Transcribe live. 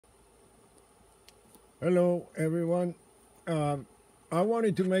Hello everyone. I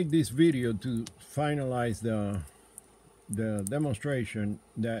wanted to make this video to finalize the demonstration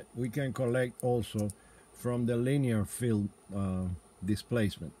that we can collect also from the linear field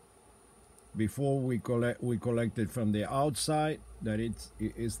displacement. Before we collected from the outside, that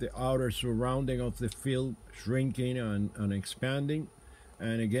it's the outer surrounding of the field shrinking and expanding.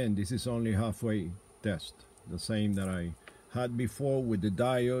 And again, this is only halfway test, the same that I had before with the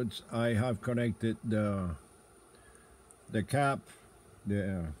diodes. I have connected the cap,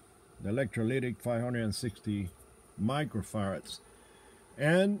 the electrolytic 560 microfarads,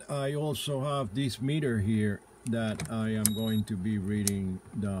 and I also have this meter here that I am going to be reading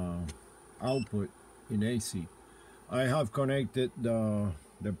the output in AC. I have connected the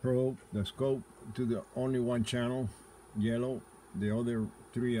probe, the scope, to the only one channel, yellow. The other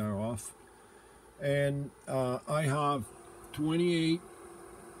three are off, and I have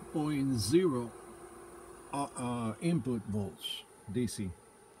 28.0 input volts DC.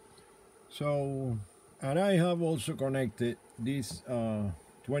 So, and I have also connected these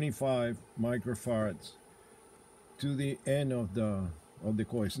 25 microfarads to the end of the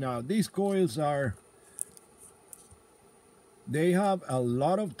coils. Now these coils they have a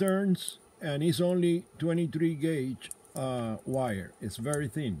lot of turns, and it's only 23 gauge wire. It's very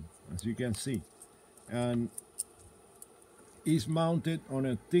thin, as you can see, and is mounted on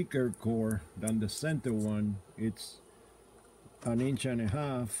a thicker core than the center one. It's 1.5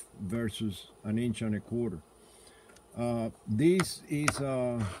 inches versus 1.25 inches.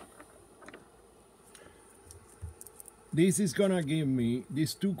 This is gonna give me,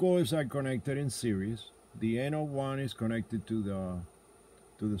 these two coils are connected in series. The end of one is connected to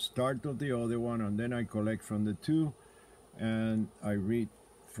the start of the other one, and then I collect from the two, and I read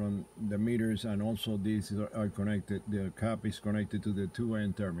from the meters, and also these are connected. The cap is connected to the two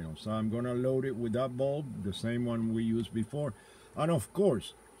end terminals. So I'm gonna load it with that bulb, the same one we used before. And of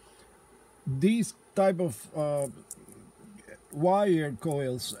course, these type of wire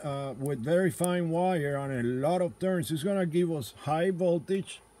coils with very fine wire and a lot of turns is gonna give us high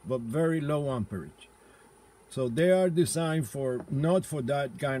voltage but very low amperage. So they are designed for, not for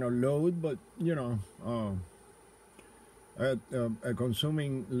that kind of load, but you know,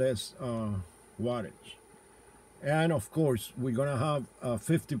 consuming less wattage. And of course, we're gonna have a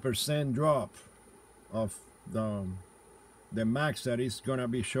 50% drop of the max that is gonna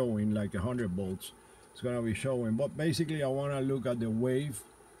be showing, like 100 volts. It's gonna be showing. But basically, I want to look at the wave.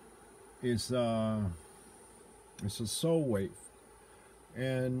 It's a saw wave,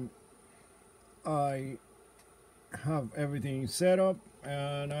 and I have everything set up,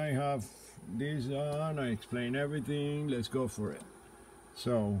 and I have this on. I explain everything. Let's go for it.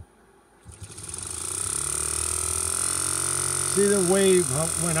 So see the wave,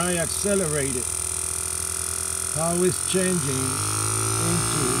 when I accelerate it, how it's changing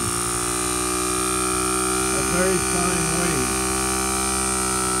into a very fine wave.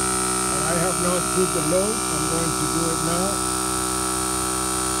 And I have not put the load. I'm going to do it now.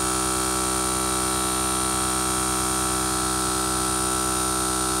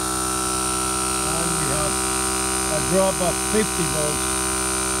 A drop of 50 volts.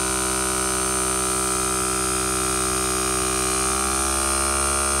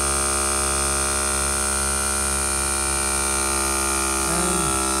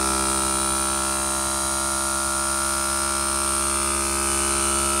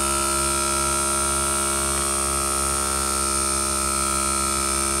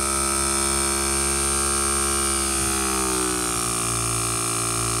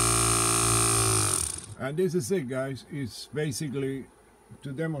 And this is it, guys. It's basically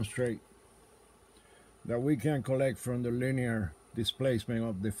to demonstrate that we can collect from the linear displacement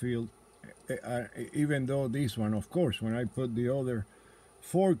of the field, even though this one, of course, when I put the other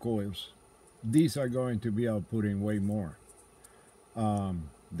 4 coils, these are going to be outputting way more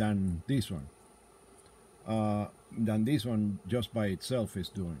than this one just by itself is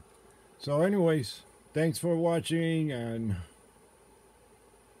doing. So anyways, thanks for watching, and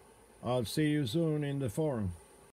I'll see you soon in the forum.